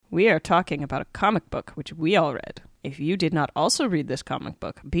we are talking about a comic book which we all read. If you did not also read this comic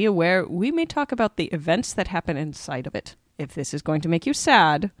book, be aware we may talk about the events that happen inside of it. If this is going to make you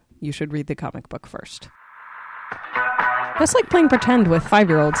sad, you should read the comic book first. That's like playing pretend with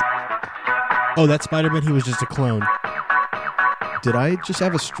 5-year-olds. Oh, that Spider-Man, he was just a clone. Did I just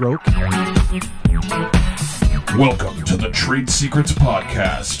have a stroke? Welcome to the Trade Secrets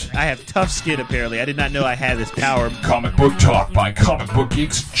Podcast. I have tough skin, apparently. I did not know I had this power. Comic book talk by comic book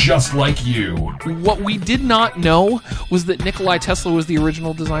geeks just like you. What we did not know was that Nikolai Tesla was the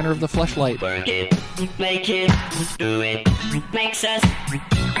original designer of the fleshlight. Work it, make it, do it, makes us.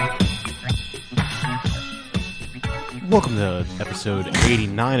 Welcome to episode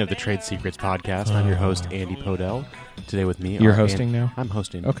 89 of the Trade Secrets Podcast. I'm your host, Andy Podell. Today with me... You're hosting now? I'm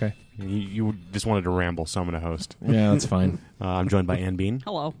hosting. Okay. You just wanted to ramble, so I'm going to host. Yeah, that's fine. I'm joined by Ann Bean.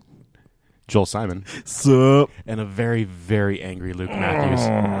 Hello. Joel Simon. Sup? And a very, very angry Luke Matthews.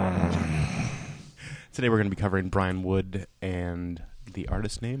 Today we're going to be covering Brian Wood and the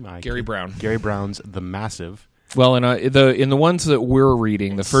artist name? Gary Brown. Gary Brown's The Massive. Well, in the ones that we're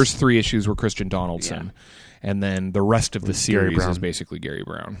reading, the first 3 issues were Christian Donaldson. Yeah. And then the rest of the series Brown. is basically Gary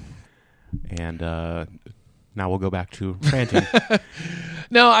Brown. And now we'll go back to ranting.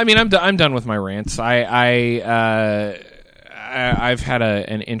 No, I mean I'm done with my rants. I've had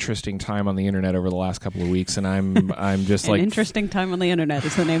an interesting time on the internet over the last couple of weeks, and I'm just An interesting time on the internet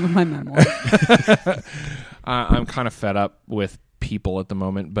is the name of my memoir. I'm kind of fed up with people at the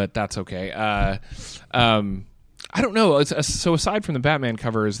moment, but that's okay. I don't know. So aside from the Batman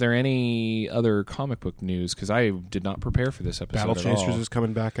cover, is there any other comic book news? Because I did not prepare for this episode Battle at Chasers all. is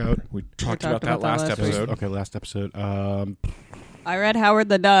coming back out. We talked about that last episode. Okay, last episode. I read Howard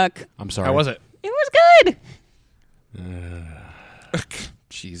the Duck. I'm sorry. How was it? It was good.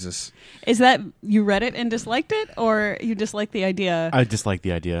 Jesus. Is that you read it and disliked it, or you disliked the idea? I dislike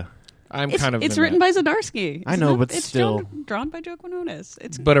the idea. It's written by Zdarsky. I know, but it's still. drawn by Joe Quinones.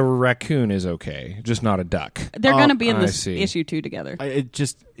 But a raccoon is okay, just not a duck. They're going to be in I this see. issue 2 together. It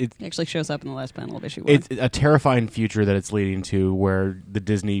actually shows up in the last panel of issue 1. It's a terrifying future that it's leading to, where the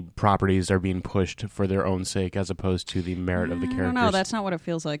Disney properties are being pushed for their own sake, as opposed to the merit of the characters. I don't know. That's not what it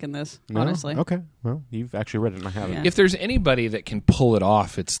feels like in this. No? Honestly. Okay. Well, you've actually read it, and I haven't. Yeah. If there's anybody that can pull it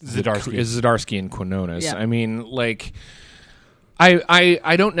off, it's Zdarsky. It's Zdarsky and Quinones. Yeah. I mean, like,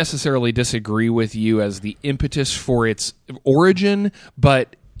 I don't necessarily disagree with you as the impetus for its origin,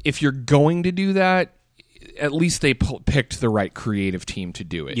 but if you're going to do that, at least they picked the right creative team to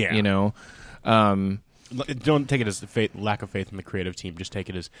do it. Yeah. You know. Don't take it as lack of faith in the creative team. Just take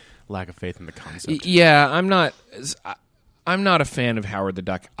it as lack of faith in the concept. Yeah, I'm not a fan of Howard the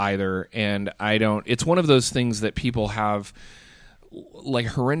Duck either, and I don't. It's one of those things that people have like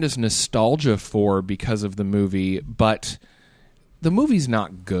horrendous nostalgia for because of the movie, but the movie's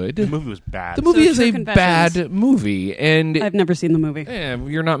not good. The movie was bad. The movie is True a Confessions. bad movie, and I've never seen the movie.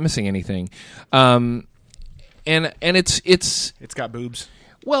 you're not missing anything. And it's got boobs.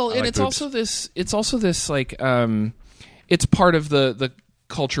 well, I and like it's boobs. also this like it's part of the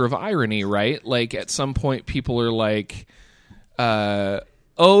culture of irony, right? Like at some point people are like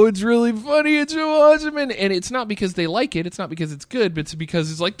oh, it's really funny, it's so awesome, and it's not because they like it, it's not because it's good, but it's because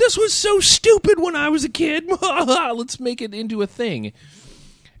it's like, this was so stupid when I was a kid. Let's make it into a thing.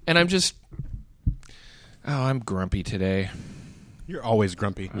 And I'm grumpy today. You're always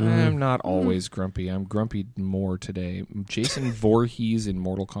grumpy. I'm not always grumpy. I'm grumpy more today. Jason Voorhees in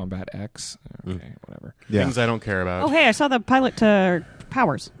Mortal Kombat X. Okay, whatever. Yeah. Things I don't care about. Oh, hey, I saw the pilot to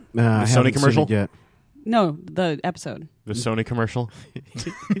Powers. I Sony haven't commercial? seen it yet. No, the episode. The Sony commercial.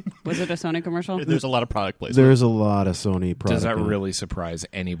 Was it a Sony commercial? There's a lot of product placement. There's a lot of Sony product. Does that in it. really surprise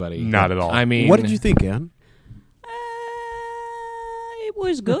anybody? Not at all. I mean, What did you think, Ann? It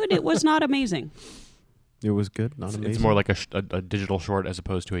was good. It was not amazing. It was good, not amazing. It's more like a digital short as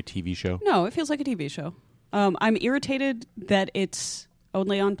opposed to a TV show. No, it feels like a TV show. I'm irritated that it's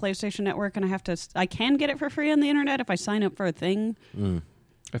only on PlayStation Network, and I can get it for free on the internet if I sign up for a thing.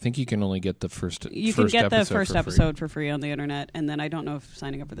 I think you can only get the first. You can get the first episode for free on the internet, and then I don't know if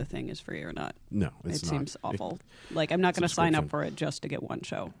signing up for the thing is free or not. No, it's It not. seems awful. Like, I'm not going to sign up subscription. for it just to get one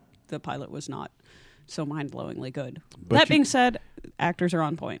show. The pilot was not so mind-blowingly good. But That being said, actors are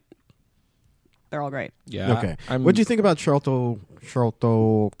on point. They're all great. Yeah. Okay. What do you think about Charlton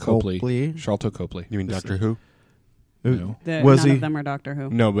Copley? Charlton Copley. You mean Doctor Who? No. Was None he? of them are Doctor Who.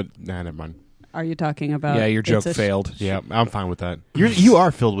 No, but never mind. Are you talking about... Yeah, your joke It's a- failed. Yeah, I'm fine with that. You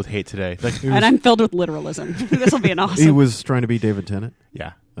are filled with hate today. Like, And I'm filled with literalism. This will be an awesome... He was trying to be David Tennant.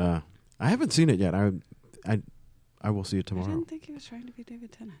 yeah. I haven't seen it yet. I will see it I tomorrow. didn't think he was trying to be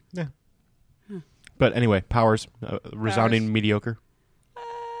David Tennant. Yeah. But anyway, Powers, resounding mediocre.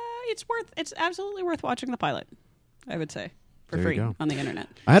 it's absolutely worth watching the pilot, I would say, for There you free go. on the internet.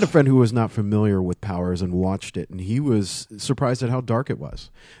 I had a friend who was not familiar with Powers and watched it, and he was surprised at how dark it was.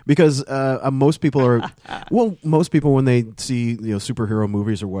 Because most people are, most people when they see superhero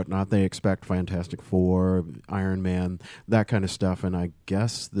movies or whatnot, they expect Fantastic Four, Iron Man, that kind of stuff. And I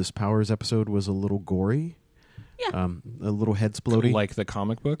guess this Powers episode was a little gory. Yeah. A little head splodey. Like the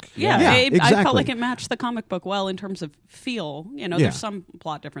comic book. Yeah, Yeah, I felt exactly. like it matched the comic book well in terms of feel. There's some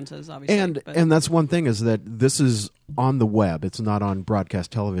plot differences, obviously. but- And that's one thing is that this is on the web. It's not on broadcast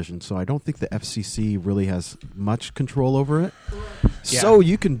television. So I don't think the FCC really has much control over it. So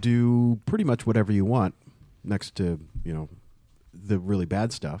you can do pretty much whatever you want next to, the really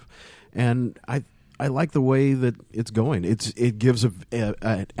bad stuff. And I like the way that it's going. It gives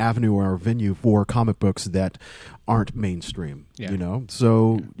an avenue or a venue for comic books that aren't mainstream. Yeah.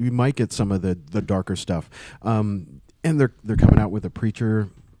 So you might get some of the darker stuff. And they're coming out with a Preacher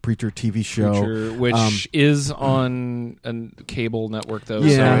TV show, Preacher, which is on a cable network though.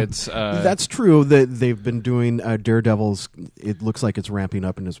 Yeah. So it's that's true. That they've been doing Daredevil's. It looks like it's ramping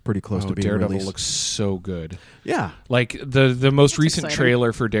up and it's pretty close to being Daredevil released. looks so good. Yeah, Like the most recent exciting.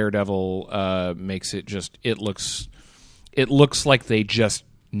 trailer for Daredevil makes it just it looks like they just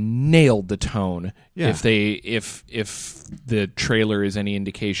nailed the tone. Yeah. If the trailer is any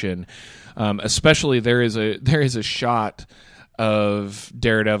indication, especially there is a shot of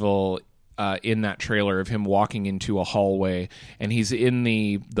Daredevil in that trailer of him walking into a hallway, and he's in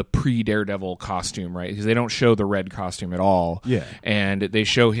the pre-Daredevil costume, right? Because they don't show the red costume at all. Yeah. And they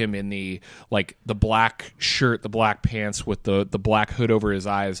show him in the black shirt, the black pants with the black hood over his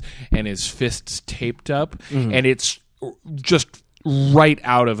eyes, and his fists taped up, and it's just right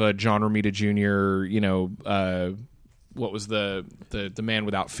out of a John Romita Jr. What was the Man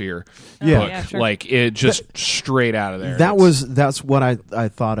Without Fear Yeah. book? Yeah, sure. Like it just straight out of there. that's what I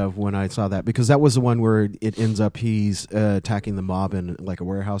thought of when I saw that, because that was the one where it ends up he's attacking the mob in like a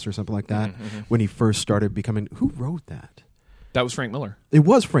warehouse or something like that when he first started becoming. Who wrote that? That was Frank Miller. It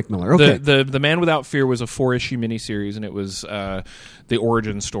was Frank Miller. Okay. The Man Without Fear was a 4-issue miniseries, and it was the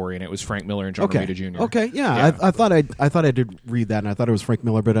origin story, and it was Frank Miller and John Romita Jr. Okay, yeah. I thought I did read that, and I thought it was Frank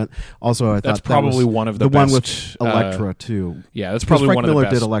Miller, but also I thought That's that probably was one of the one best, with Elektra too. Yeah, that's 'Cause probably Frank one Miller of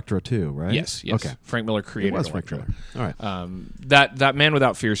the best. did Elektra too, right? Yes. Okay. Frank Miller It created was Frank Elektra. Miller. All right. That Man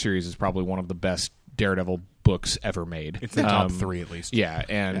Without Fear series is probably one of the best Daredevil books ever made. It's the top 3 at least. Yeah,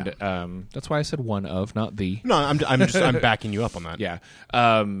 and that's why I said one of, not the. No, I'm backing you up on that. Yeah,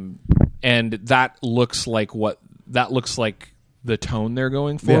 and that looks like the tone they're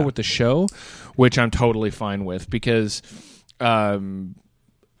going for Yeah. with the show, which I'm totally fine with, because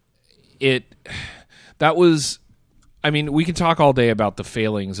that was. I mean, we can talk all day about the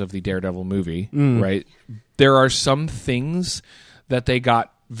failings of the Daredevil movie, right? There are some things that they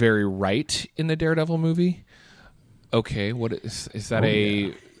got very right in the Daredevil movie. Okay, what is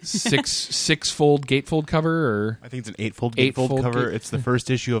that? Six-fold gatefold cover, or I think it's an eightfold Eightfold cover. gate- It's the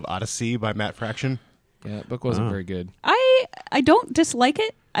first issue of Odyssey by Matt Fraction. yeah, that book wasn't very good. I don't dislike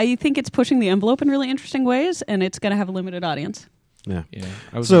it. I think it's pushing the envelope in really interesting ways, and it's going to have a limited audience. Yeah. Yeah,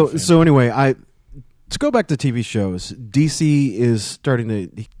 I was not a fan. So anyway, to go back to TV shows, DC is starting to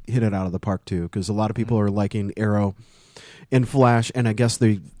hit it out of the park too, because a lot of people are liking Arrow and Flash, and I guess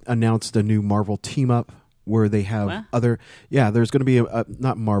they announced a new Marvel team up where they have What? other. Yeah, there's going to be a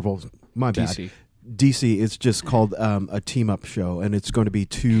not Marvel. My bad. DC. DC. It's just called a team up show, and it's going to be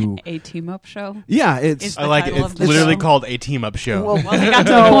two. A team-up show. Yeah, it's Is I like it. title It's of the literally show? called a team up show. well, Well, we got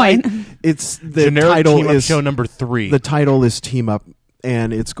to the point. it's the Generic title team up is show number 3. The title is Team Up,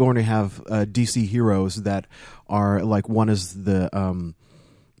 and it's going to have DC heroes that are like, one is the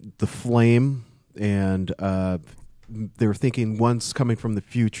Flame, and they're thinking one's coming from the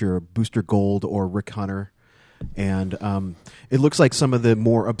future, Booster Gold or Rick Hunter, and it looks like some of the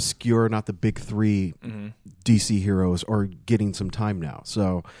more obscure, not the big 3 DC heroes are getting some time now.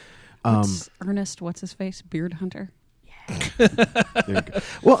 So Ernest, what's his face? Beard Hunter. there you go.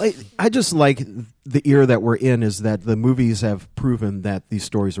 Well, I just like the era that we're in, is that the movies have proven that these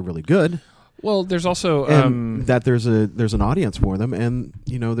stories are really good. Well, there's also And that there's an audience for them, and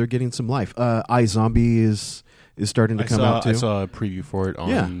they're getting some life. iZombie is starting to come out too. I saw a preview for it on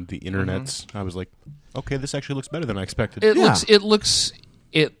Yeah. the internets. I was like, okay, this actually looks better than I expected. it Yeah.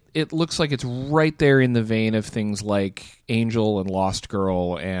 looks like it's right there in the vein of things like Angel and Lost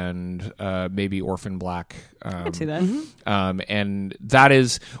Girl and maybe Orphan Black. I can see that. And that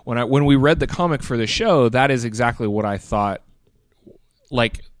is when we read the comic for the show, that is exactly what I thought.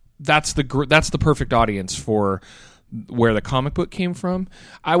 Like that's the perfect audience for where the comic book came from.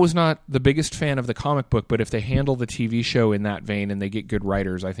 I was not the biggest fan of the comic book, but if they handle the TV show in that vein and they get good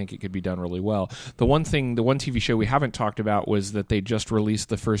writers, I think it could be done really well. The one TV show we haven't talked about was that they just released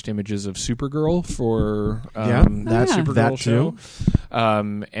the first images of Supergirl for Yeah, that Supergirl that show. too.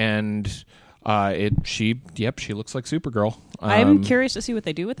 She looks like Supergirl. I'm curious to see what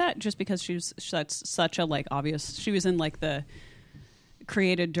they do with that, just because that's such a obvious. She was in the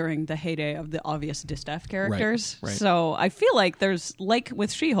created during the heyday of the obvious Distaff characters. Right. So I feel like there's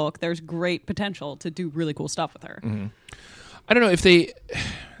with She-Hulk, there's great potential to do really cool stuff with her. Mm-hmm. I don't know if they.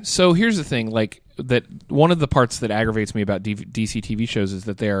 So here's the thing: that one of the parts that aggravates me about DC TV shows is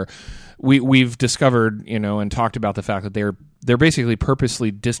that we've discovered, and talked about the fact that they're basically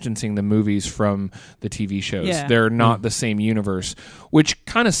purposely distancing the movies from the TV shows. Yeah. They're not the same universe, which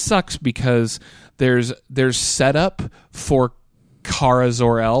kind of sucks because there's setup for Kara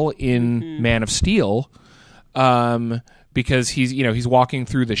Zor-El in Man of Steel, because he's walking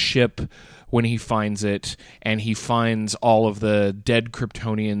through the ship when he finds it, and he finds all of the dead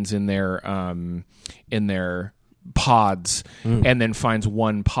Kryptonians in their pods, and then finds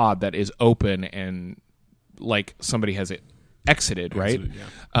one pod that is open and somebody has it exited, right? Exited, yeah.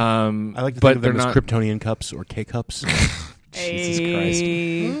 I like to think of them as Kryptonian cups or K-cups. Jesus Christ.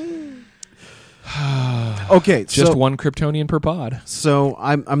 Okay, just one Kryptonian per pod. So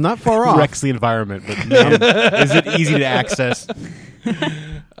I'm not far off. Wrecks the environment, but is it easy to access?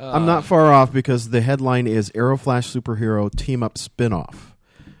 I'm not far off because the headline is Aeroflash superhero team up spinoff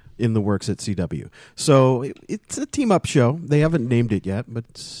in the works at CW. So it's a team up show. They haven't named it yet,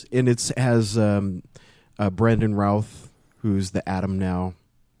 but it has Brandon Routh, who's the Atom now,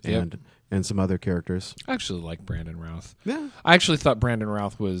 and some other characters. I actually like Brandon Routh. Yeah, I actually thought Brandon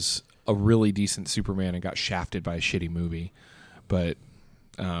Routh was a really decent Superman and got shafted by a shitty movie, but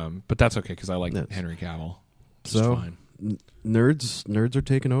that's okay because I like Henry Cavill. It's fine. Nerds are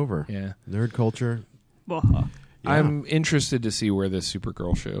taking over. Yeah, nerd culture. Yeah. I'm interested to see where this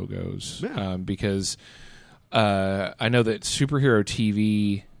Supergirl show goes, because I know that superhero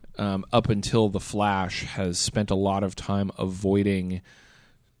TV up until The Flash has spent a lot of time avoiding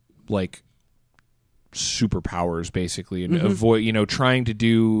superpowers basically, and avoid trying to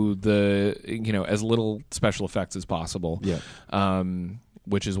do the as little special effects as possible.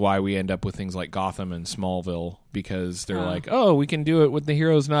 Which is why we end up with things like Gotham and Smallville, because they're we can do it with the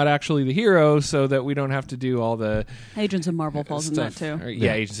hero's not actually the hero, so that we don't have to do all the Agents of Marvel falls in that too.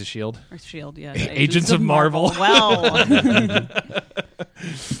 Agents of S.H.I.E.L.D. Or S.H.I.E.L.D., yeah. Agents of Marvel. Well.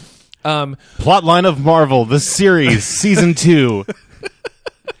 Plotline of Marvel, the series, season 2.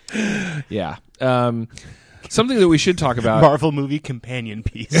 Yeah. Something that we should talk about. Marvel movie companion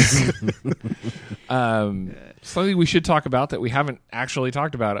piece. Something we should talk about that we haven't actually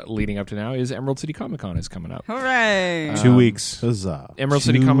talked about leading up to now is Emerald City Comic Con is coming up. Hooray! 2 weeks. Huzzah. Emerald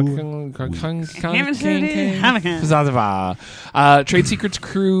City Comic Con. Trade Secrets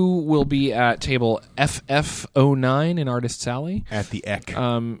crew will be at table FF09 in Artist's Alley. At the Eck.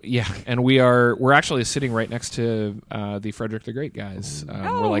 And we're actually sitting right next to the Frederick the Great guys.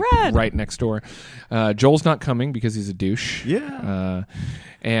 We're rad. right next door. Joel's not coming because he's a douche. Yeah.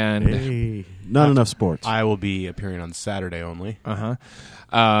 And not enough sports. I will be appearing on Saturday only.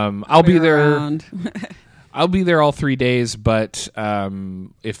 I'll be there. I'll be there all 3 days, but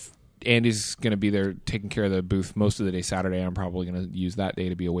if Andy's going to be there taking care of the booth most of the day Saturday, I'm probably going to use that day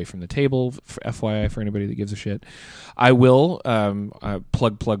to be away from the table, FYI, for anybody that gives a shit. I will,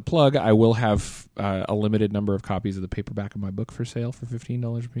 plug, I will have a limited number of copies of the paperback of my book for sale for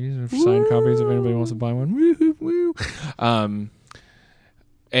 $15 a piece, signed copies if anybody wants to buy one. Woo-hoo-woo.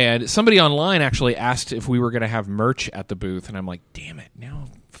 And somebody online actually asked if we were going to have merch at the booth, and I'm like, damn it, now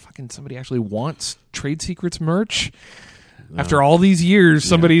fucking somebody actually wants Trade Secrets merch? No. After all these years,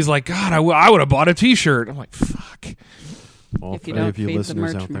 somebody's like, God, I would have bought a T-shirt. I'm like, fuck. All if you three don't of you feed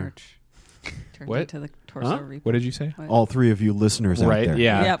listeners the out there. merch, turns What? into the torso reaper. What did you say? All three of you listeners out Right, there.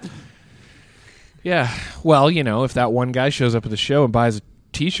 yeah. Yep. Yeah, well, if that one guy shows up at the show and buys a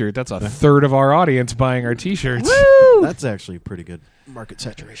T-shirt, that's a third of our audience buying our T-shirts. Woo! That's actually pretty good market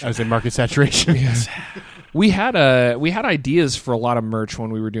saturation. I was in market saturation. Yes. We had ideas for a lot of merch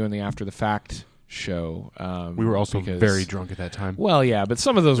when we were doing the After the Fact show. We were also very drunk at that time. Well, yeah, but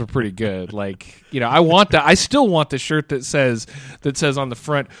some of those were pretty good. I still want the shirt that says on the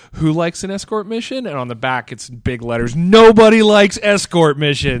front, "Who likes an escort mission?" and on the back it's big letters, "Nobody likes escort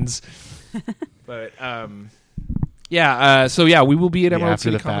missions." But we will be at Emerald After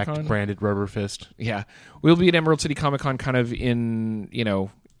City the Comic Con. Fact branded rubber fist. Yeah, we'll be at Emerald City Comic Con, kind of in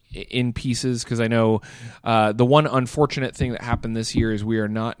in pieces, because I know the one unfortunate thing that happened this year is we are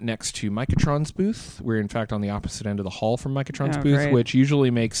not next to Microtron's booth. We're in fact on the opposite end of the hall from Microtron's booth, great. which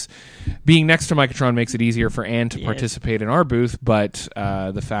usually makes being next to Microtron makes it easier for Anne to participate in our booth. But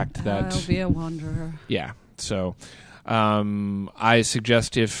the fact that I'll be a wanderer. yeah, so I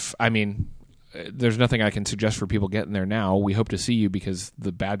suggest there's nothing I can suggest for people getting there now. We hope to see you because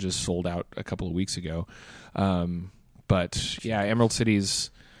the badges sold out a couple of weeks ago. But yeah, Emerald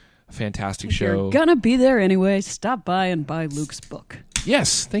City's a fantastic If show. you're gonna be there anyway, stop by and buy Luke's book.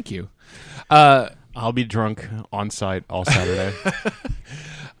 Yes, thank you. I'll be drunk on site all Saturday.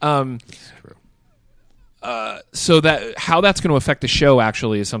 So that how that's going to affect the show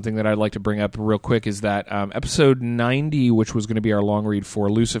actually is something that I'd like to bring up real quick. Is that episode 90, which was going to be our long read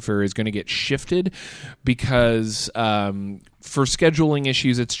for Lucifer, is going to get shifted because for scheduling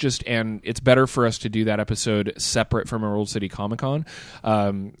issues, it's better for us to do that episode separate from Emerald City Comic Con.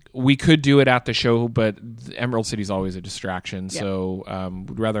 We could do it at the show, but Emerald City is always a distraction, so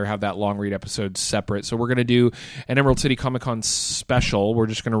we'd rather have that long read episode separate. So we're going to do an Emerald City Comic Con special. We're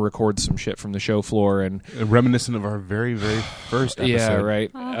just going to record some shit from the show floor and Reminiscent of our very, very first episode. yeah,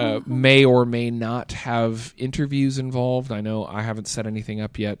 right. May or may not have interviews involved. I know I haven't set anything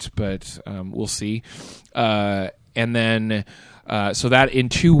up yet, but we'll see. And then, so that in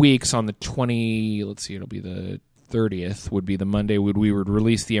 2 weeks on the 20, let's see, it'll be the 30th would be the Monday we would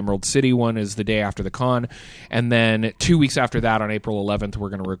release the Emerald City one is the day after the con, and then 2 weeks after that on April 11th we're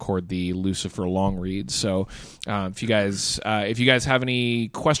going to record the Lucifer long read. So if you guys have any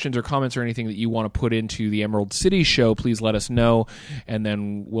questions or comments or anything that you want to put into the Emerald City show, please let us know, and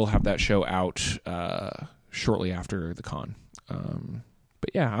then we'll have that show out shortly after the con. But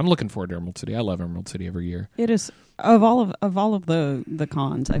yeah, I'm looking forward to Emerald City. I love Emerald City every year. It is of all of the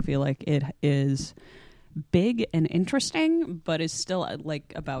cons. I feel like it is big and interesting, but is still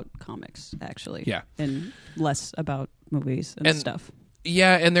like about comics actually. Yeah, and less about movies and stuff.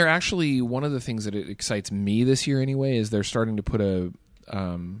 Yeah, and they're actually one of the things that it excites me this year anyway is they're starting to put a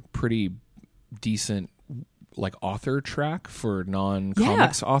pretty decent like author track for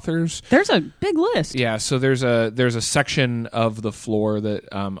non-comics authors. There's a big list. Yeah, so there's a section of the floor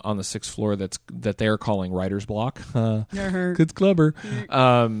that on the 6th floor that they're calling writer's block. Good clever.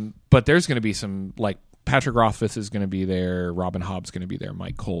 But there's going to be some like Patrick Rothfuss is going to be there, Robin Hobb's going to be there,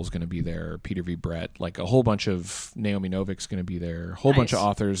 Mike Cole's going to be there, Peter V. Brett, like a whole bunch of Naomi Novik's going to be there, a whole bunch of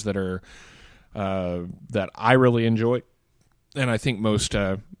authors that are that I really enjoy. And I think most,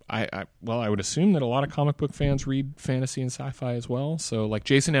 I would assume that a lot of comic book fans read fantasy and sci-fi as well. So, like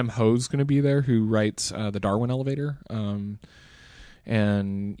Jason M. Ho's going to be there, who writes the Darwin Elevator.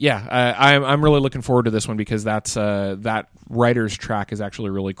 And yeah, I'm really looking forward to this one because that writer's track is actually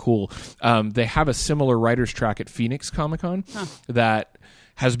really cool. They have a similar writer's track at Phoenix Comic Con that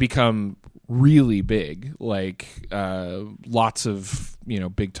has become really big. Like lots of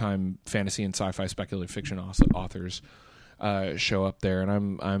big time fantasy and sci-fi speculative fiction authors show up there,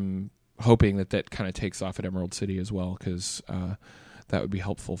 and I'm hoping that kind of takes off at Emerald City as well because that would be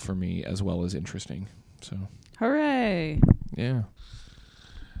helpful for me as well as interesting. So hooray! Yeah.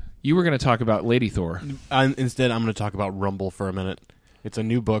 You were going to talk about Lady Thor. Instead, I'm going to talk about Rumble for a minute. It's a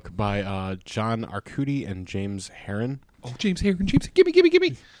new book by John Arcudi and James Herron. Oh, James Herron.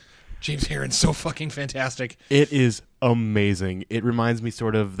 Gimme. James Herron's so fucking fantastic. It is amazing. It reminds me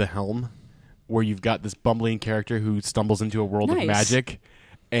sort of The Helm, where you've got this bumbling character who stumbles into a world of magic.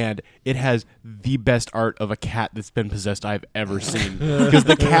 And it has the best art of a cat that's been possessed I've ever seen. Because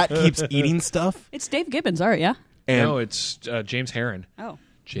the cat keeps eating stuff. It's Dave Gibbons' art, yeah? No, it's James Herron. Oh.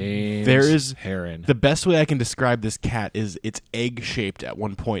 James Herron. The best way I can describe this cat is it's egg-shaped at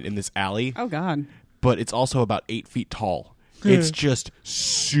one point in this alley. Oh, God. But it's also about 8 feet tall. It's just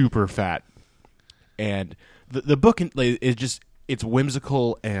super fat. And the book is just, it's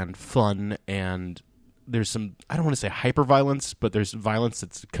whimsical and fun, and there's some, I don't want to say hyper-violence, but there's violence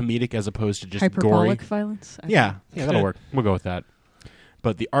that's comedic as opposed to just hyperbolic gory. Violence? Yeah, that'll work. We'll go with that.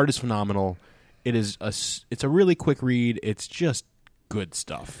 But the art is phenomenal. It's a really quick read. It's just good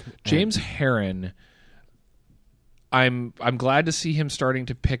stuff. James Herron, I'm glad to see him starting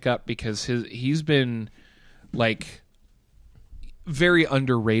to pick up because he's been like very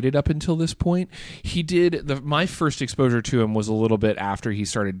underrated up until this point. He did my first exposure to him was a little bit after he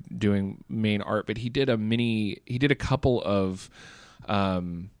started doing main art, but he did a couple of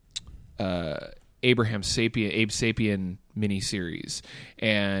Abe Sapien miniseries,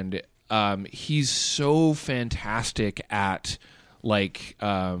 and he's so fantastic at like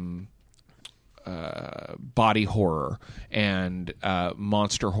body horror and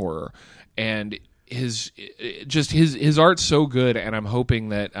monster horror, and his art's so good, and I'm hoping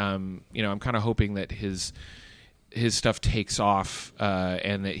that I'm kind of hoping that his stuff takes off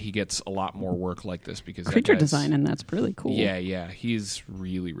and that he gets a lot more work like this, because Creature design, and that's really cool. Yeah, he's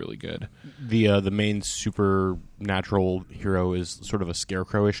really, really good. The main supernatural hero is sort of a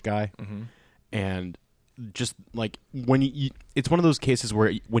scarecrowish guy, and just like when it's one of those cases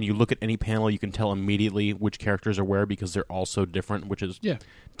where when you look at any panel, you can tell immediately which characters are where, because they're all so different, which is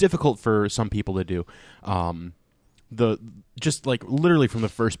difficult for some people to do. Just like literally from the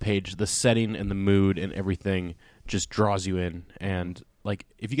first page, the setting and the mood and everything just draws you in, and like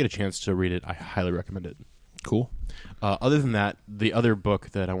if you get a chance to read it, I highly recommend it. Cool. Other than that, the other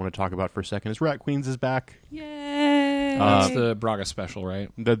book that I want to talk about for a second is Rat Queens is back. Yay! That's the Braga special,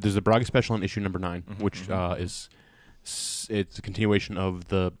 right? There's a Braga special in issue number 9, which is it's a continuation of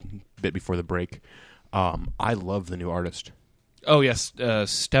the bit before the break. I love the new artist. Oh yes,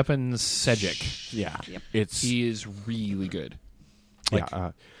 Stepan Sejic. Yeah, He is really good.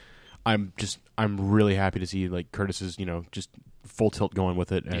 I'm really happy to see like Curtis's just full tilt going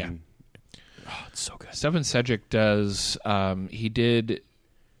with it, and it's so good. Stepan Sejic does. He did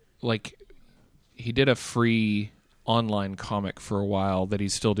a free online comic for a while that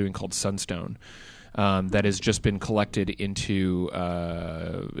he's still doing called Sunstone. That has just been collected into.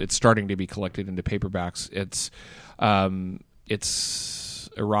 It's starting to be collected into paperbacks. It's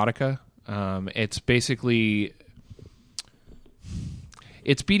erotica. It's basically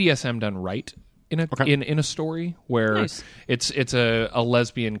it's BDSM done right in a story where it's a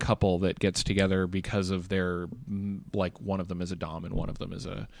lesbian couple that gets together because of their like one of them is a dom and one of them is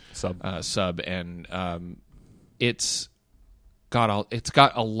a sub, and it's got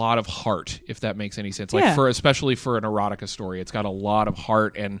a lot of heart, if that makes any sense. Like especially for an erotica story, it's got a lot of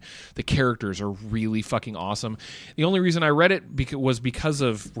heart, and the characters are really fucking awesome. The only reason I read it was because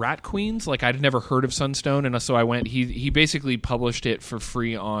of Rat Queens. Like I'd never heard of Sunstone, and so I went. He basically published it for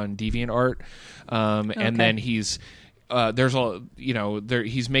free on DeviantArt, and then he's.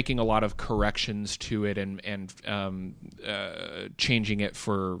 He's making a lot of corrections to it and changing it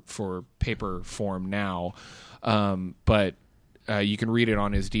for paper form now, but. You can read it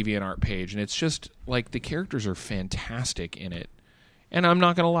on his DeviantArt page, and it's just like the characters are fantastic in it. And I'm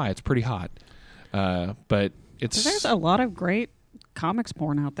not going to lie, it's pretty hot. But there's a lot of great comics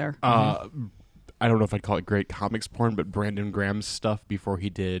porn out there. I don't know if I'd call it great comics porn, but Brandon Graham's stuff before he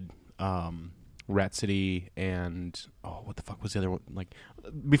did Rat City and what the fuck was the other one? Like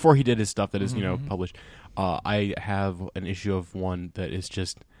before he did his stuff that is published. I have an issue of one that is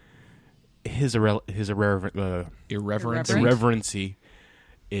just. His irreverency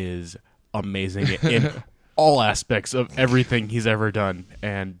is amazing in all aspects of everything he's ever done,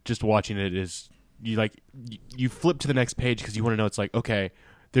 and just watching it is you flip to the next page because you want to know. It's like, okay,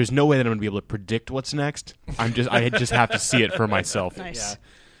 there's no way that I'm going to be able to predict what's next. I just have to see it for myself. Nice. Yeah.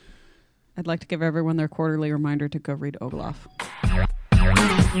 I'd like to give everyone their quarterly reminder to go read Ogloff.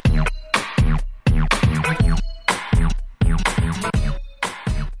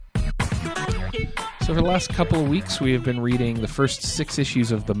 So for the last couple of weeks, we have been reading the first 6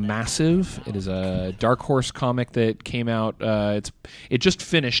 issues of The Massive. It is a Dark Horse comic that came out. It just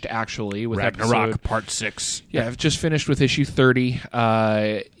finished, actually. With Ragnarok Part 6. Yeah, I've just finished with issue 30.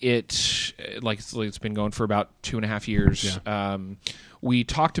 It's been going for about 2.5 years. Yeah. We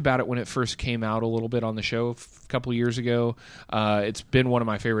talked about it when it first came out a little bit on the show a couple of years ago. It's been one of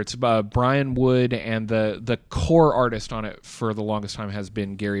my favorites. Brian Wood, and the core artist on it for the longest time has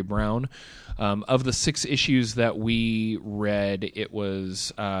been Gary Brown. Of the 6 issues that we read, it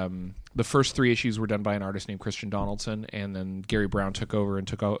was the first 3 issues were done by an artist named Christian Donaldson, and then Gary Brown took over and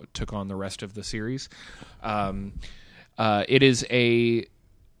took on the rest of the series. It is a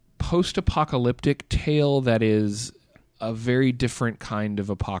post-apocalyptic tale that is a very different kind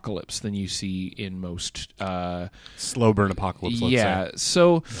of apocalypse than you see in most slow burn apocalypse. Let's say.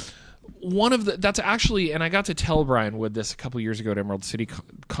 So that's actually, and I got to tell Brian Wood this a couple years ago at Emerald City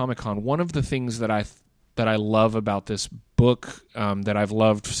Comic Con. One of the things that I love about this book that I've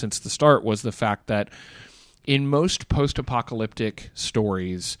loved since the start was the fact that in most post-apocalyptic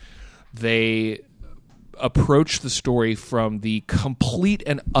stories, they approach the story from the complete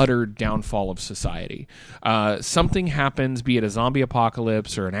and utter downfall of society. Something happens, be it a zombie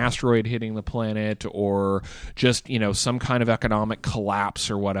apocalypse or an asteroid hitting the planet or just, some kind of economic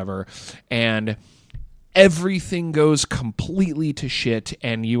collapse or whatever, and everything goes completely to shit,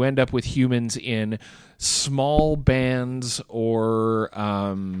 and you end up with humans in small bands or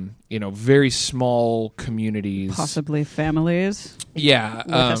very small communities, possibly families. Yeah,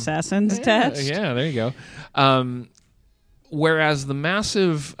 with assassins attached. Yeah, there you go. whereas the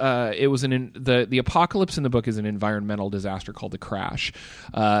massive, it was the apocalypse in the book is an environmental disaster called the crash,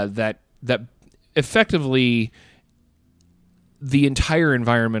 that effectively the entire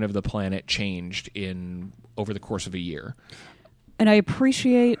environment of the planet changed over the course of a year. And I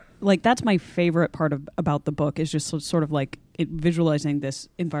appreciate, like, that's my favorite part about the book is just sort of like visualizing this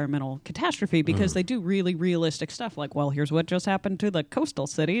environmental catastrophe, because they do really realistic stuff. Like, well, here's what just happened to the coastal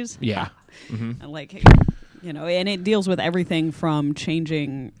cities. Yeah. And like, you know, and it deals with everything from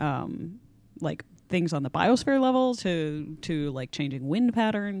changing, like, things on the biosphere level to like changing wind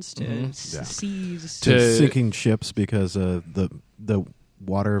patterns to seas to sinking ships because the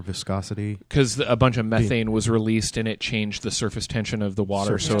water viscosity, because a bunch of methane was released and it changed the surface tension of the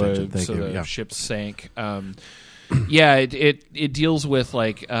water, the ships sank. It deals with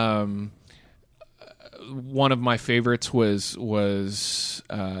like one of my favorites was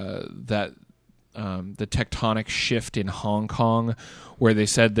that the tectonic shift in Hong Kong, where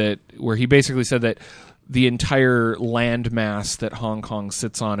he basically said that the entire land mass that Hong Kong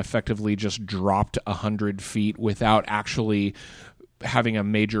sits on effectively just dropped 100 feet without actually having a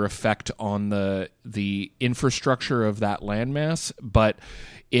major effect on the infrastructure of that landmass, but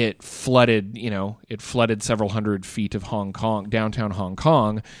it flooded several hundred feet of downtown Hong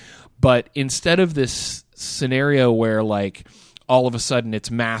Kong. But instead of this scenario where like all of a sudden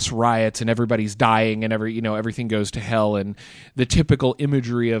it's mass riots and everybody's dying and everything goes to hell, and the typical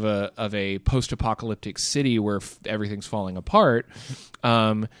imagery of a post-apocalyptic city where everything's falling apart,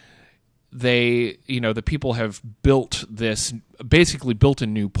 the people have built a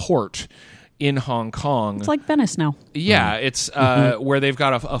new port in Hong Kong. It's like Venice now. Yeah, it's where they've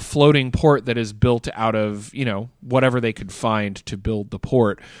got a floating port that is built out of whatever they could find to build the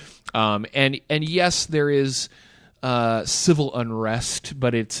port. And yes, there is civil unrest,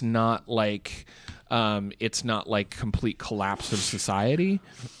 but it's not like complete collapse of society.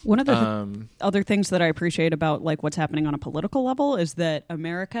 One of the other things that I appreciate about like what's happening on a political level is that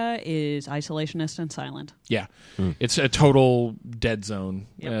America is isolationist and silent. Yeah, it's a total dead zone.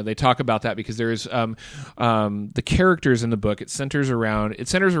 Yep. They talk about that because there's the characters in the book. It centers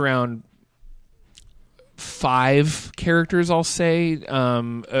around 5 characters, I'll say,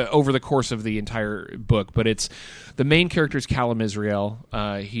 over the course of the entire book. But it's the main character is Callum Israel.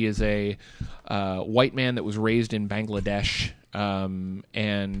 He is a white man that was raised in Bangladesh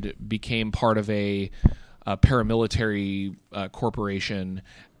and became part of a paramilitary corporation,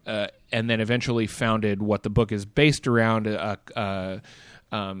 and then eventually founded what the book is based around, an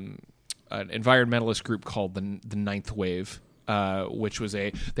environmentalist group called the Ninth Wave. Which was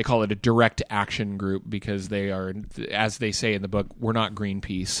they call it a direct action group because they are, as they say in the book, we're not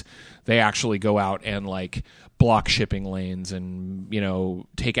Greenpeace. They actually go out and like block shipping lanes and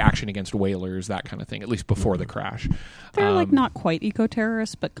take action against whalers, that kind of thing. At least before the crash, they're like not quite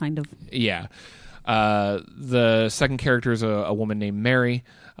eco-terrorists, but kind of. Yeah. The second character is a woman named Mary,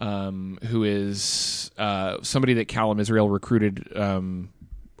 who is somebody that Callum Israel recruited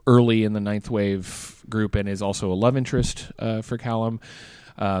early in the Ninth Wave group and is also a love interest for Callum.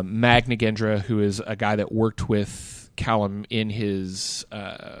 Mag Nagendra, who is a guy that worked with Callum in his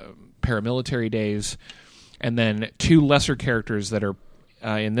paramilitary days. And then 2 lesser characters that are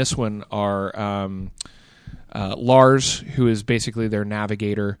in this one are Lars, who is basically their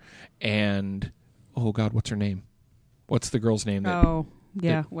navigator, and oh god, what's her name? What's the girl's name?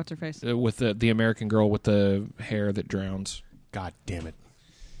 What's her face? With the American girl with the hair that drowns. God damn it.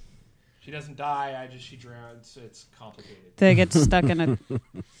 She doesn't die. She drowns. It's complicated. They get stuck in a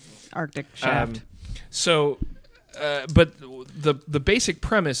Arctic shaft. But the basic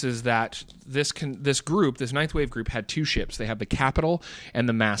premise is that this group, this Ninth Wave group, had 2 ships. They have the Capital and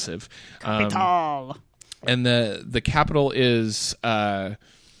the Massive. Capital. And the Capital is a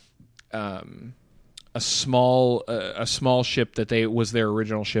small ship that was their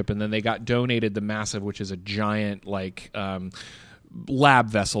original ship, and then they got donated the Massive, which is a giant like lab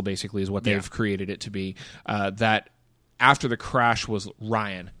vessel, basically, is what they've created it to be. That after the crash was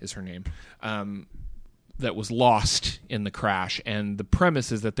Ryan is her name. That was lost in the crash, and the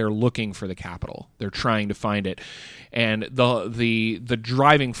premise is that they're looking for the Capital. They're trying to find it, and the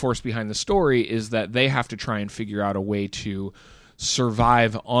driving force behind the story is that they have to try and figure out a way to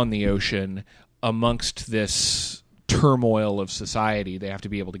survive on the ocean amongst this turmoil of society. They have to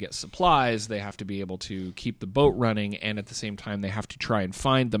be able to get supplies, they have to be able to keep the boat running, and at the same time they have to try and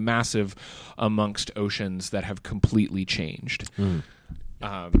find the Massive amongst oceans that have completely changed.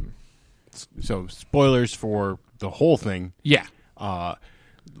 So spoilers for the whole thing. Yeah.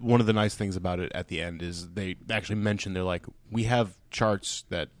 One of the nice things about it at the end is they actually mention, they're like, we have charts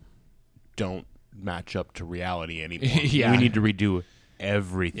that don't match up to reality anymore. Yeah. We need to redo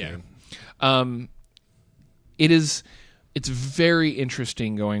everything. It's very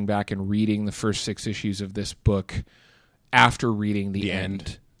interesting going back and reading the first 6 issues of this book after reading the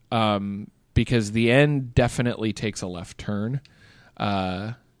end. Because the end definitely takes a left turn.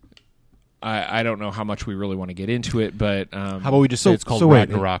 I don't know how much we really want to get into it, but How about we just say it's called so wait,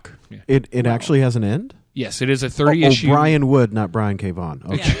 Ragnarok? It actually has an end? yes, it is a 30 issue. Brian Wood, not Brian K. Vaughan.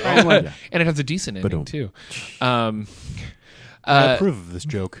 Okay. Yeah, Brian Wood. And it has a decent ending, too. I approve of this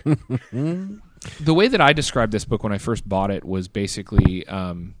joke. The way that I described this book when I first bought it was basically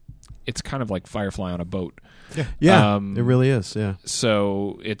it's kind of like Firefly on a boat. Yeah, it really is, yeah.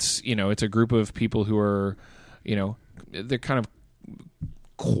 So it's a group of people who are, they're kind of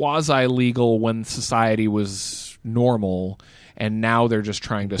quasi-legal when society was normal, and now they're just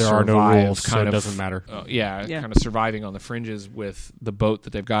trying to There are survive. no rules, so kind it of, doesn't matter. Yeah. Kind of surviving on the fringes with the boat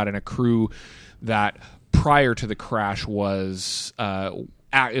that they've got and a crew that prior to the crash was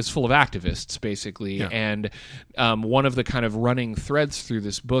is full of activists, basically. Yeah. And one of the kind of running threads through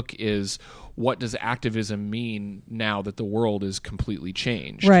this book is, what does activism mean now that the world is completely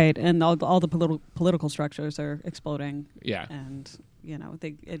changed? Right, and all the political structures are exploding. Yeah. And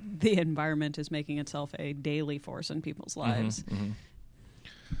the environment is making itself a daily force in people's lives.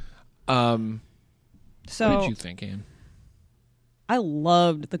 So What did you think, Anne? I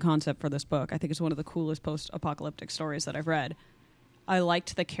loved the concept for this book. I think it's one of the coolest post-apocalyptic stories that I've read. I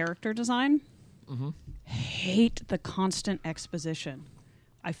liked the character design. Hate the constant exposition.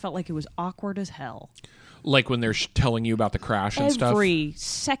 I felt like it was awkward as hell. Like when they're telling you about the crash and stuff? Every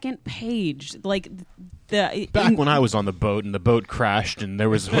second page, like Back when I was on the boat and the boat crashed and there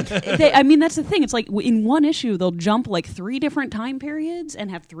was... that's the thing. It's like in one issue, they'll jump like 3 different time periods and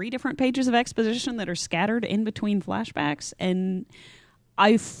have 3 different pages of exposition that are scattered in between flashbacks. And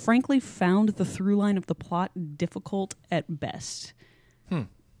I frankly found the through line of the plot difficult at best.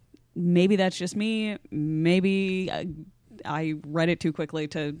 Maybe that's just me. Maybe I read it too quickly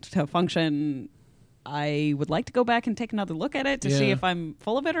to function. I would like to go back and take another look at it to see if I'm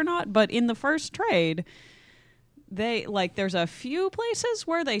full of it or not. But in the first trade, there's a few places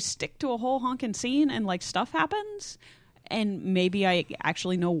where they stick to a whole honkin' scene and like stuff happens. And maybe I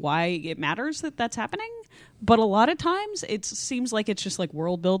actually know why it matters that that's happening. But a lot of times it seems like it's just like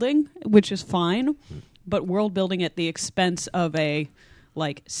world building, which is fine. But world building at the expense of at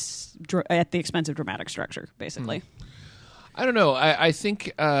the expense of dramatic structure, basically. I don't know. I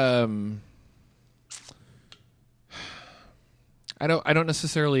think I don't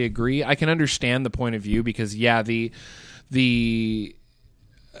necessarily agree. I can understand the point of view because the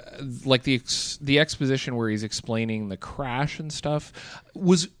exposition where he's explaining the crash and stuff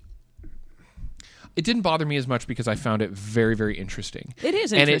it didn't bother me as much because I found it very, very interesting. It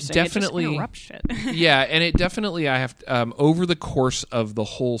is and interesting. it definitely it just interrupts shit. yeah, and it definitely I have over the course of the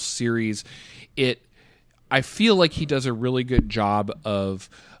whole series, I feel like he does a really good job of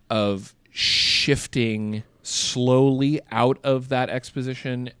shifting slowly out of that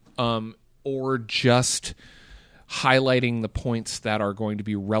exposition, or just highlighting the points that are going to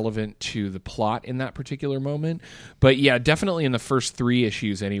be relevant to the plot in that particular moment. But yeah, definitely in the first 3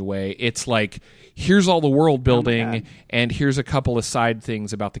 issues anyway, it's like, here's all the world building and here's a couple of side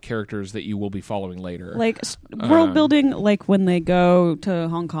things about the characters that you will be following later. Like world building, like when they go to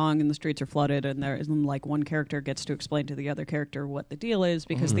Hong Kong and the streets are flooded and there is like one character gets to explain to the other character what the deal is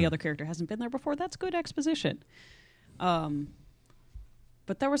because the other character hasn't been there before. That's good exposition.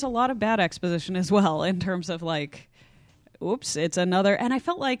 But there was a lot of bad exposition as well in terms of like, oops, it's another. And I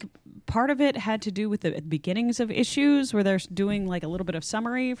felt like part of it had to do with the beginnings of issues where they're doing like a little bit of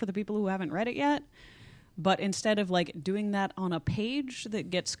summary for the people who haven't read it yet. But instead of like doing that on a page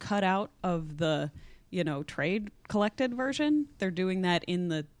that gets cut out of the, trade collected version, they're doing that in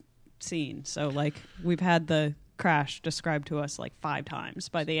the scene. So like we've had the crash described to us like 5 times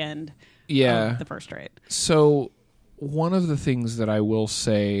by the end of the first trade. So one of the things that I will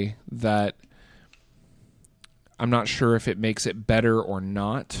say that I'm not sure if it makes it better or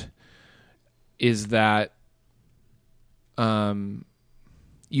not is that you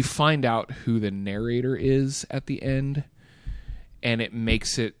find out who the narrator is at the end, and it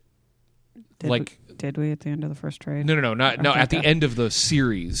makes it Did we at the end of the first trade? No, at the end of the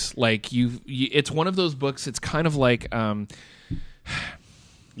series. Like it's one of those books. It's kind of like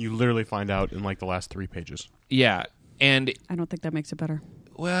You literally find out in like the last 3 pages. Yeah. And I don't think that makes it better.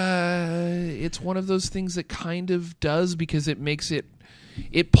 Well, it's one of those things that kind of does because it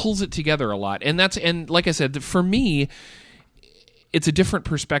pulls it together a lot. And like I said, for me, it's a different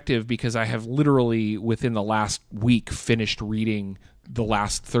perspective because I have literally within the last week finished reading the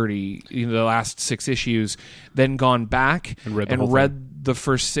last 6 issues, then gone back And read the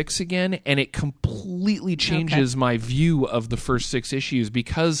first 6 again, and it completely changes my view of the first 6 issues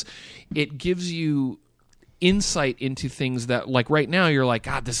because it gives you insight into things that, like, right now you're like,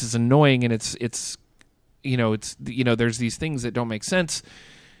 God, this is annoying, and it's there's these things that don't make sense,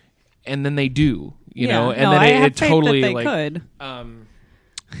 and then they do, and then I have it faith totally that they like could.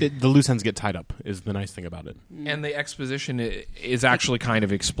 The loose ends get tied up is the nice thing about it. And the exposition is actually kind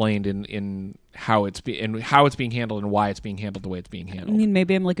of explained in how it's being handled and why it's being handled the way it's being I handled. mean,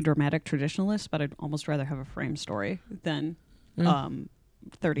 maybe I'm like a dramatic traditionalist, but I'd almost rather have a frame story than 30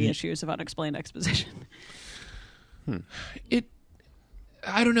 issues of unexplained exposition.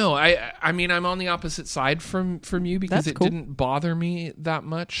 I don't know. I mean, I'm on the opposite side from you because That's it cool. didn't bother me that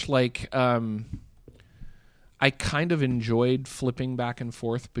much. Like, I kind of enjoyed flipping back and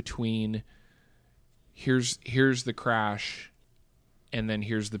forth between here's the crash, and then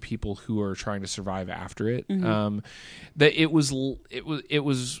here's the people who are trying to survive after it. That it was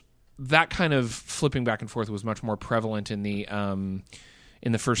that kind of flipping back and forth was much more prevalent in the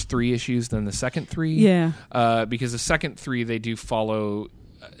first 3 issues than the second 3. Yeah. Because the second 3 they do follow.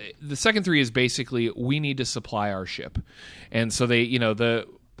 The second 3 is basically we need to supply our ship, and so they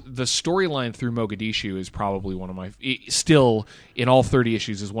the storyline through Mogadishu is probably one of my still in all 30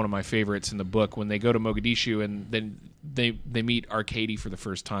 issues is one of my favorites in the book when they go to Mogadishu and then they meet Arcady for the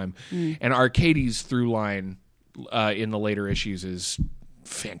first time, and Arcady's through line in the later issues is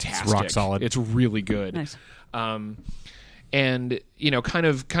fantastic. It's rock solid. It's really good. Nice. And kind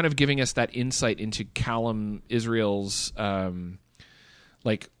of giving us that insight into Callum Israel's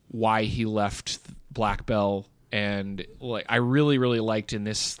like why he left Black Bell. And like I really, really liked in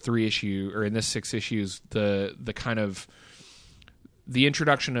this 6 issues the kind of the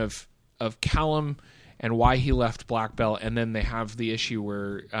introduction of Callum and why he left Black Belt, and then they have the issue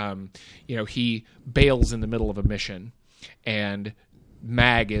where he bails in the middle of a mission, and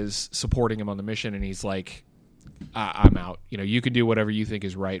Mag is supporting him on the mission, and he's like, "I'm out. You can do whatever you think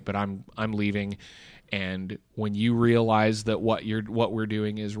is right, but I'm leaving. And when you realize that what we're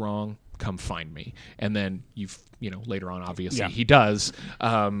doing is wrong, come find me." And then later on, obviously he does.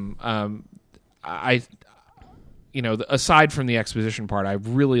 Aside from the exposition part, I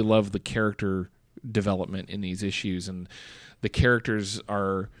really love the character development in these issues, and the characters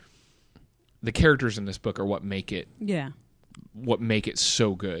in this book are what make it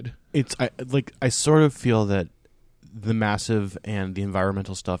so good. I sort of feel that the massive and the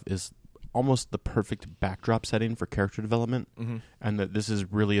environmental stuff is almost the perfect backdrop setting for character development, and that this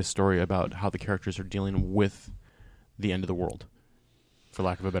is really a story about how the characters are dealing with the end of the world, for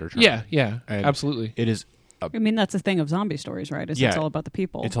lack of a better term. Yeah, And absolutely. It is. I mean, that's the thing of zombie stories, right? It's all about the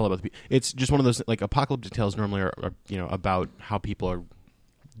people. It's all about the people. It's just one of those, like, apocalyptic tales normally are about how people are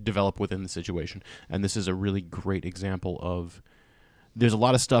develop within the situation, and this is a really great example of. There's a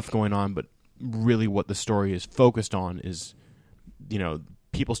lot of stuff going on, but really, what the story is focused on is,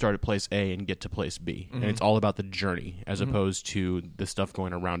 people start at place A and get to place B, and it's all about the journey as opposed to the stuff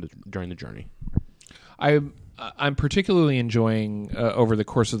going around during the journey. I'm particularly enjoying over the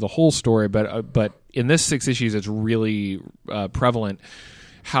course of the whole story, but in this 6 issues, it's really prevalent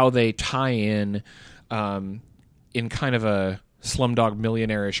how they tie in kind of a Slumdog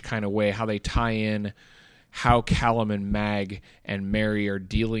Millionaire-ish kind of way, how they tie in how Callum and Mag and Mary are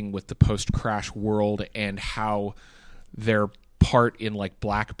dealing with the post-crash world, and how their part in like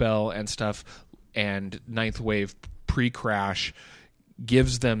Black Bell and stuff and Ninth Wave pre-crash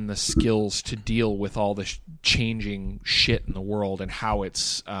gives them the skills to deal with all the changing shit in the world, and how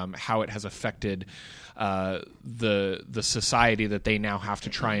it has affected the society that they now have to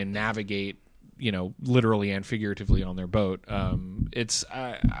try and navigate, literally and figuratively on their boat.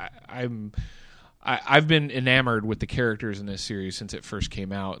 I've been enamored with the characters in this series since it first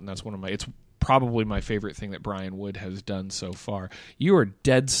came out, and that's it's probably my favorite thing that Brian Wood has done so far. You are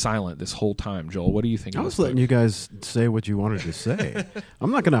dead silent this whole time, Joel. What do you think? I was letting you guys say what you wanted to say.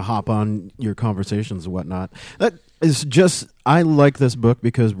 I'm not going to hop on your conversations and whatnot. That is just, I like this book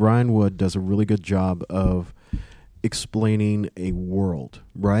because Brian Wood does a really good job of explaining a world,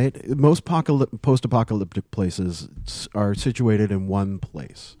 right? Most post-apocalyptic places are situated in one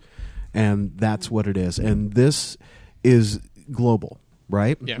place, and that's what it is. And this is global,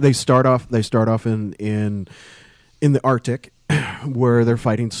 right? Yeah. They start off in the Arctic, where they're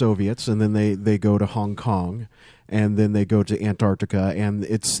fighting Soviets, and then they go to Hong Kong, and then they go to Antarctica, and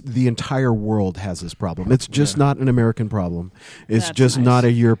it's the entire world has this problem. It's just not an American problem. It's That's just nice. not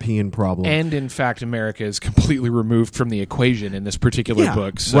a European problem. And in fact, America is completely removed from the equation in this particular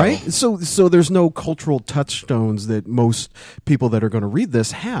book. So. Right? So there's no cultural touchstones that most people that are going to read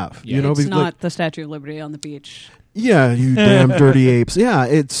this have. Yeah. You know, It's because, not like, the Statue of Liberty on the beach. yeah, you damn dirty apes. Yeah,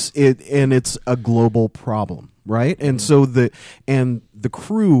 it's a global problem, right? And so the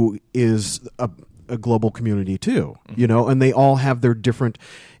crew is a global community too, you know, and they all have their different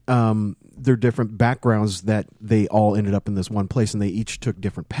backgrounds that they all ended up in this one place, and they each took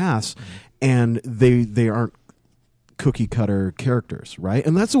different paths, and they aren't cookie cutter characters, right?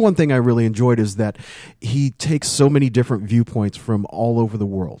 And that's the one thing I really enjoyed, is that he takes so many different viewpoints from all over the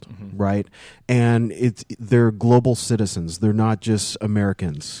world, right? And they're global citizens. They're not just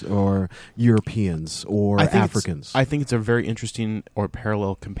Americans or Europeans or Africans. I think it's a very interesting or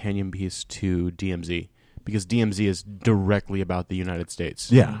parallel companion piece to DMZ, because DMZ is directly about the United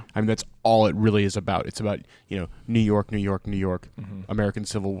States. Yeah. I mean, that's all it really is about. It's about, New York, American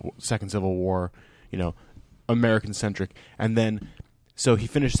Second Civil War, American-centric. And then, so he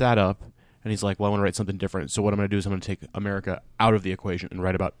finished that up, and he's like, well, I want to write something different. So what I'm going to do is I'm going to take America out of the equation and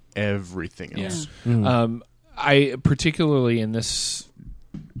write about everything else. I particularly in this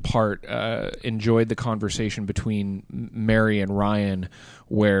part enjoyed the conversation between Mary and Ryan,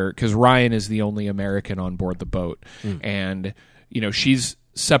 because Ryan is the only American on board the boat, and she's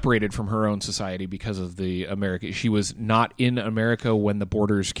separated from her own society because of the America. She was not in America when the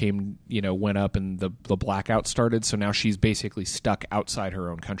borders went up and the blackout started. So now she's basically stuck outside her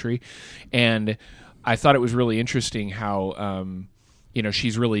own country. And I thought it was really interesting how,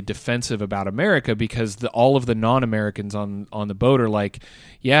 she's really defensive about America, because all of the non-Americans on the boat are like,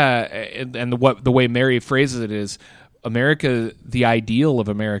 yeah. And the way Mary phrases it is, America, the ideal of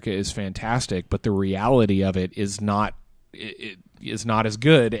America is fantastic, but the reality of it is not, is not as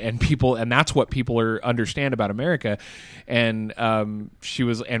good, and that's what people understand about America. And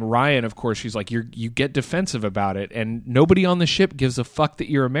Ryan, of course, she's like, you get defensive about it, and nobody on the ship gives a fuck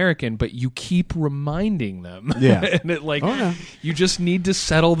that you're American, but you keep reminding them. Yeah. And you just need to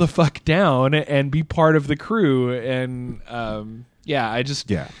settle the fuck down and be part of the crew. And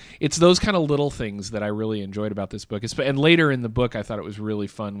it's those kind of little things that I really enjoyed about this book. And later in the book, I thought it was really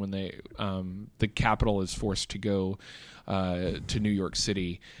fun when the Capitol is forced to go to New York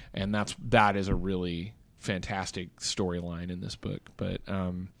City, and that is a really fantastic storyline in this book. But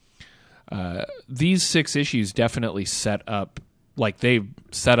these 6 issues definitely set up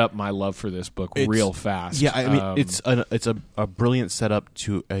my love for this book real fast. Yeah, I mean, it's a brilliant setup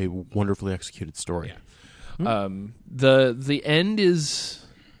to a wonderfully executed story. Yeah. The end is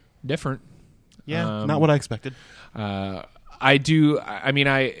different. Yeah, not what I expected.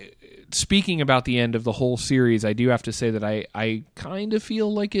 Speaking about the end of the whole series, I do have to say that I kind of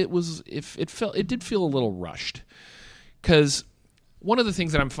feel like it did feel a little rushed, because one of the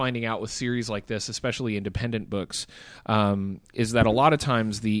things that I'm finding out with series like this, especially independent books, is that a lot of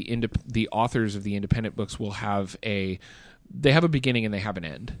times the authors of the independent books will have a beginning and they have an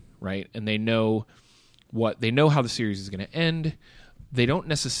end, right? And they know how the series is going to end. They don't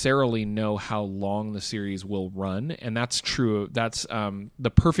necessarily know how long the series will run, and that's true. That's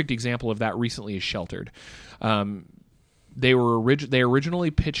the perfect example of that recently is Sheltered. They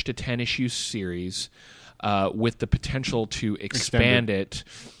originally pitched a 10-issue series with the potential to expand it.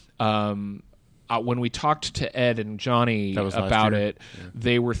 When we talked to Ed and Johnny about it,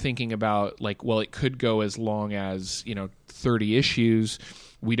 they were thinking about it could go as long as 30 issues.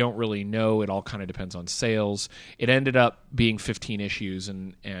 We don't really know. It all kind of depends on sales. It ended up being 15 issues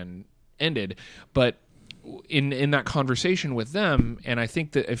and ended. But in that conversation with them, and I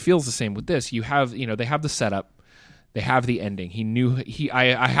think that it feels the same with this, you have, they have the setup, they have the ending.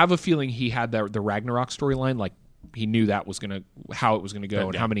 I have a feeling he had the Ragnarok storyline, he knew that was how it was gonna go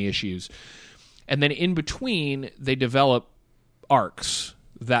and how many issues. And then in between, they develop arcs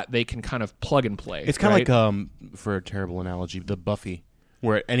that they can kind of plug and play. It's kind of like, for a terrible analogy, the Buffy,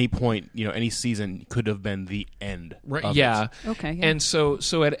 where at any point, any season could have been the end. Right. Yeah. It. Okay. Yeah. And so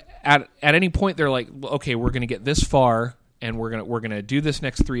at any point, they're like, okay, we're going to get this far, and we're gonna do this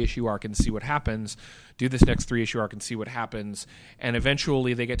next 3-issue arc and see what happens. Do this next 3-issue arc and see what happens. And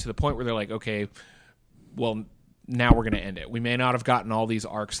eventually, they get to the point where they're like, okay, well, now we're going to end it. We may not have gotten all these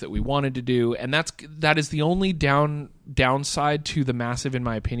arcs that we wanted to do, and that is the only downside to The Massive, in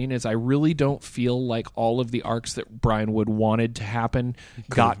my opinion, is I really don't feel like all of the arcs that Brian Wood wanted to happen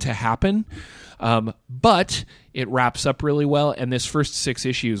got to happen. But it wraps up really well, and this first 6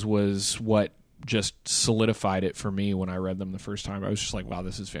 issues was what just solidified it for me when I read them the first time. I was just like, wow,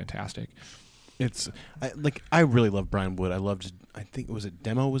 this is fantastic. I really love Brian Wood. I think it was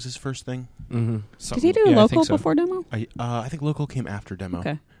Demo was his first thing. Mm-hmm. Did he do I Local think so. before Demo? I think Local came after Demo.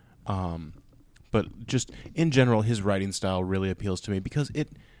 Okay. But just in general, his writing style really appeals to me because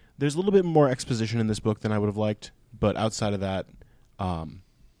there's a little bit more exposition in this book than I would have liked. But outside of that,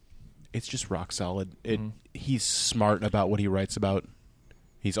 it's just rock solid. He's smart about what he writes about.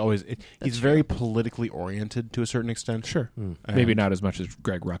 He's always he's very politically oriented to a certain extent. Sure. Maybe not as much as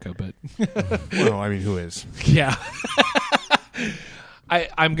Greg Rucka, but Well, I mean, who is? yeah.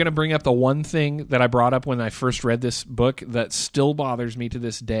 I'm going to bring up the one thing that I brought up when I first read this book that still bothers me to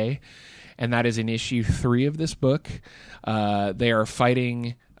this day, and that is in issue 3 of this book. They are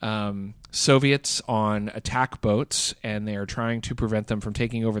fighting Soviets on attack boats, and they are trying to prevent them from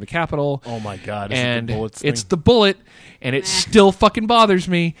taking over the capital. Oh my God! And it's it's the bullet, and it still fucking bothers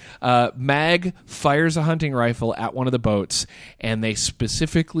me. Mag fires a hunting rifle at one of the boats, and they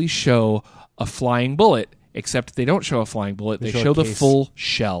specifically show a flying bullet. Except they don't show a flying bullet. They show the case. full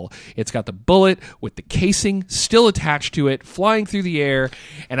shell. It's got the bullet with the casing still attached to it, flying through the air.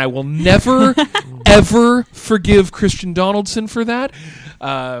 And I will never, ever forgive Christian Donaldson for that.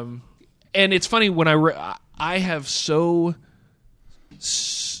 And it's funny when I have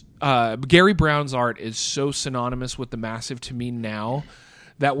Gary Brown's art is so synonymous with The Massive to me now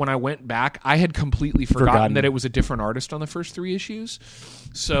that when I went back, I had completely forgotten that it was a different artist on the first 3 issues.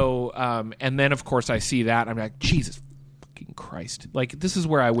 So, and then of course I see that, I'm like, Jesus fucking Christ! Like, this is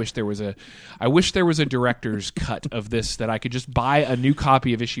where I wish there was a director's cut of this, that I could just buy a new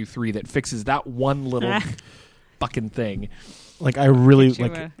copy of issue 3 that fixes that one little fucking thing. Like, I really Get you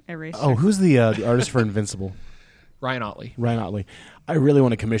like. a eraser. Oh, who's the artist for Invincible? Ryan Otley. Ryan Otley. I really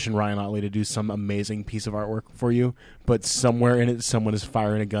want to commission Ryan Otley to do some amazing piece of artwork for you, but somewhere in it, someone is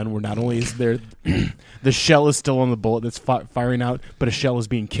firing a gun where not only is there the shell is still on the bullet that's firing out, but a shell is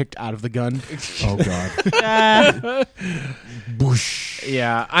being kicked out of the gun. Oh God! Boosh.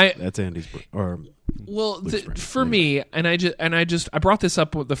 Yeah, That's Andy's or Well, Luke's brain, for maybe. me, I brought this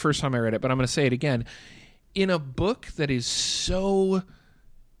up the first time I read it, but I'm going to say it again. In a book that is so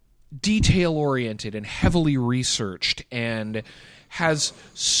detail oriented and heavily researched and has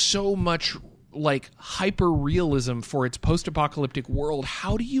so much like hyper realism for its post-apocalyptic world,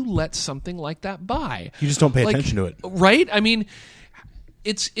 how do you let something like that by? You just don't pay Like, attention to it. Right? I mean,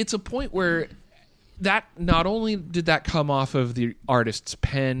 it's a point where that not only did that come off of the artist's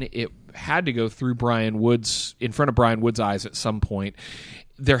pen, it had to go through in front of Brian Wood's eyes at some point.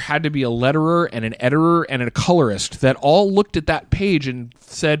 There had to be a letterer and an editor and a colorist that all looked at that page and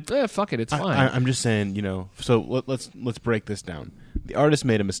said, fuck it, it's fine. I'm just saying, so let's break this down. The artist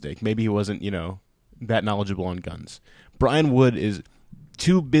made a mistake. Maybe he wasn't, that knowledgeable on guns. Brian Wood is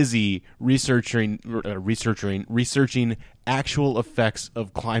too busy researching actual effects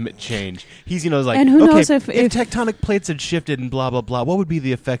of climate change. He's, like, and who okay, knows if tectonic plates had shifted and blah, blah, blah, what would be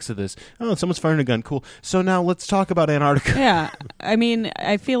the effects of this? Oh, someone's firing a gun. Cool. So now let's talk about Antarctica. Yeah, I mean,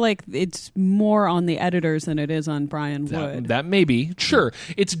 I feel like it's more on the editors than it is on Brian Wood. That may be. Sure.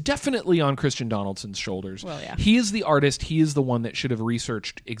 It's definitely on Christian Donaldson's shoulders. Well, yeah. He is the artist. He is the one that should have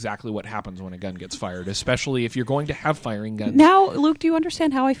researched exactly what happens when a gun gets fired, especially if you're going to have firing guns. Now, Luke, do you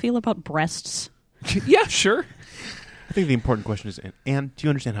understand how I feel about breasts? Yeah, sure. I think the important question is, Anne, do you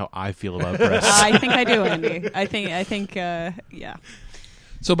understand how I feel about breasts? I think I do, Andy. I think, yeah.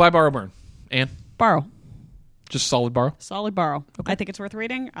 So buy, borrow, burn. Anne? Borrow. Just solid borrow? Solid borrow. I think it's worth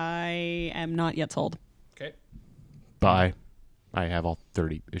reading. I am not yet sold. Okay. Bye. I have all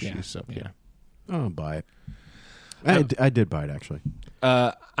 30 issues, Yeah. so yeah. oh, buy it. I did buy it actually.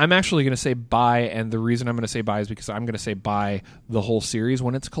 I'm actually going to say buy, and the reason I'm going to say buy is because I'm going to say buy the whole series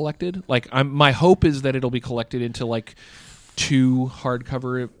when it's collected. Like, my hope is that it'll be collected into like 2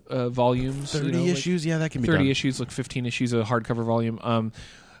 hardcover volumes. 30 issues? Yeah, that can be 30 done. issues, like 15 issues of hardcover volume.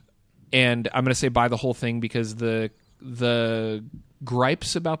 And I'm going to say buy the whole thing because the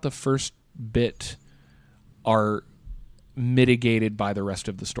gripes about the first bit are mitigated by the rest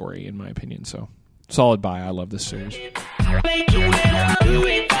of the story, in my opinion. So, solid buy. I love this series.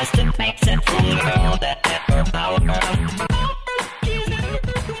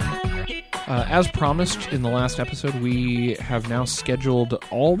 As promised in the last episode, we have now scheduled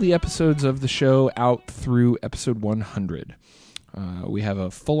all the episodes of the show out through episode 100. We have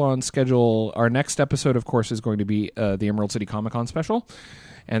a full-on schedule. Our next episode, of course, is going to be the Emerald City Comic-Con special.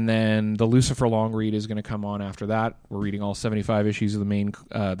 And then the Lucifer long read is going to come on after that. We're reading all 75 issues of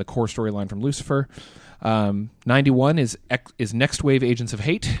the core storyline from Lucifer. 91 is Next Wave Agents of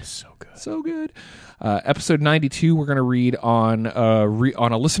Hate. So good. Episode 92, we're going to read on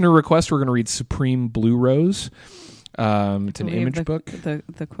a listener request. We're going to read Supreme Blue Rose. It's an image book.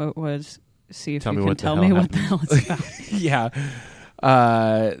 The quote was, see if Tell you me can what the tell hell me what the hell it's about. Yeah.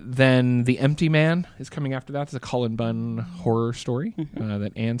 Then The Empty Man is coming after that. It's a Cullen Bunn horror story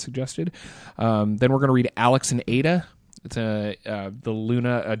that Anne suggested. Then we're going to read Alex and Ada. It's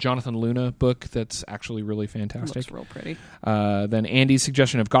the Jonathan Luna book that's actually really fantastic. Looks real pretty. Then Andy's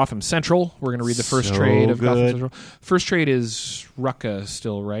suggestion of Gotham Central. We're going to read the first So trade of Gotham good. Central. First trade is Rucka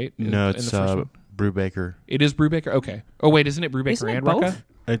still, right? No, In it's the first one? Brubaker. It is Brubaker? Okay. Oh, wait, isn't it Brubaker Isn't it and both? Rucka?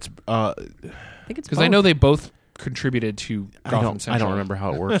 It's I think it's Because I know both. they both contributed to Gotham I Central. don't remember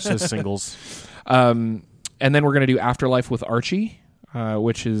how it works as singles. And then we're going to do Afterlife with Archie,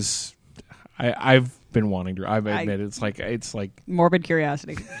 which is I've been wanting to. I've admitted it's like morbid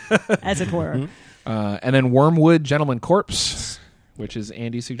curiosity, as it were. and then Wormwood Gentleman Corpse, which is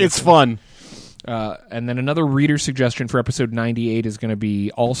Andy's suggestion. It's fun. And then another reader suggestion for episode 98 is going to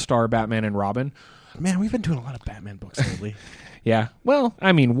be All-Star Batman and Robin. Man, we've been doing a lot of Batman books lately. Yeah. Well,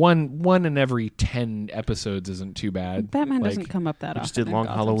 I mean, one in every 10 episodes isn't too bad. Batman Like, doesn't come up that We often. just did in Long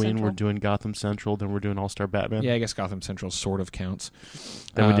Gotham Halloween. Central. We're doing Gotham Central. Then we're doing All Star Batman. Yeah, I guess Gotham Central sort of counts.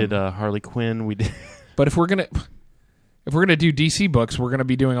 Then we did Harley Quinn. We did. But if we're gonna do DC books, we're gonna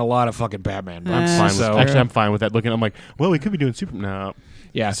be doing a lot of fucking Batman books. I'm fine with. So- Actually, I'm fine with that. Looking, I'm like, well, we could be doing Superman. No,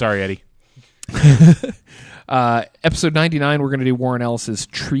 Yeah. sorry, Eddie. Episode 99, we're going to do Warren Ellis's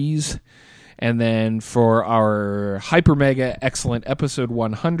Trees. And then for our hyper mega excellent episode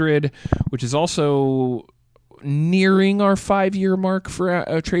 100, which is also nearing our 5-year mark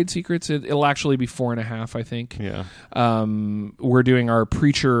for Trade Secrets, it'll actually be 4.5, I think. Yeah. We're doing our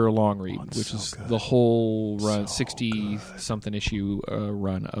Preacher long read, which is the whole run, 60-something issue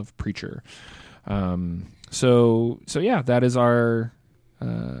run of Preacher. So yeah, that is our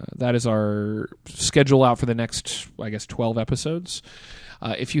schedule out for the next, I guess, 12 episodes.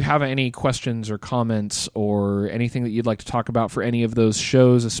 If you have any questions or comments or anything that you'd like to talk about for any of those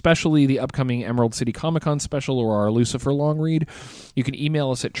shows, especially the upcoming Emerald City Comic Con special or our Lucifer long read, you can email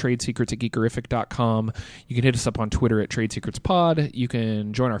us at tradesecrets@geekerific.com. You can hit us up on Twitter at TradeSecretsPod. You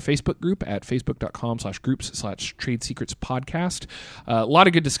can join our Facebook group at facebook.com/groups/TradeSecretsPodcast. A lot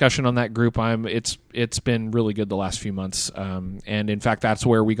of good discussion on that group. It's been really good the last few months. And in fact, that's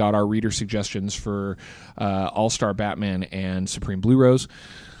where we got our reader suggestions for All-Star Batman and Supreme Blue Rose.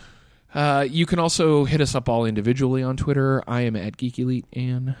 You can also hit us up all individually on Twitter. I am at Geek Elite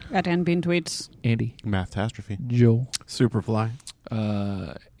and At NBean Tweets. Andy, Mathtastrophe. Joel. Superfly.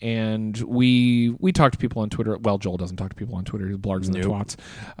 And we talk to people on Twitter. Well, Joel doesn't talk to people on Twitter. He blogs in the twats.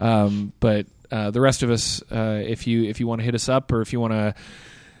 But the rest of us, if you want to hit us up or if you want to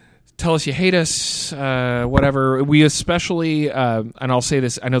tell us you hate us, whatever. We especially, and I'll say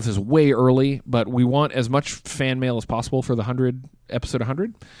this, I know this is way early, but we want as much fan mail as possible for the episode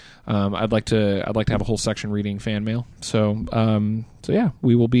 100. I'd like to have a whole section reading fan mail. So yeah,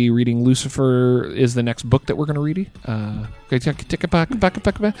 we will be reading Lucifer is the next book that we're going to read. I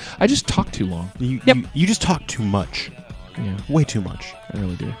just talk too long. You just talk too much. Yeah, Way too much. I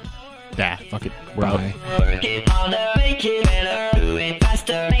really do. Nah, fuck it. We're out. Bye. Work it harder, make it better, do it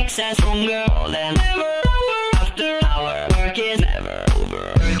faster, makes us stronger, more than ever.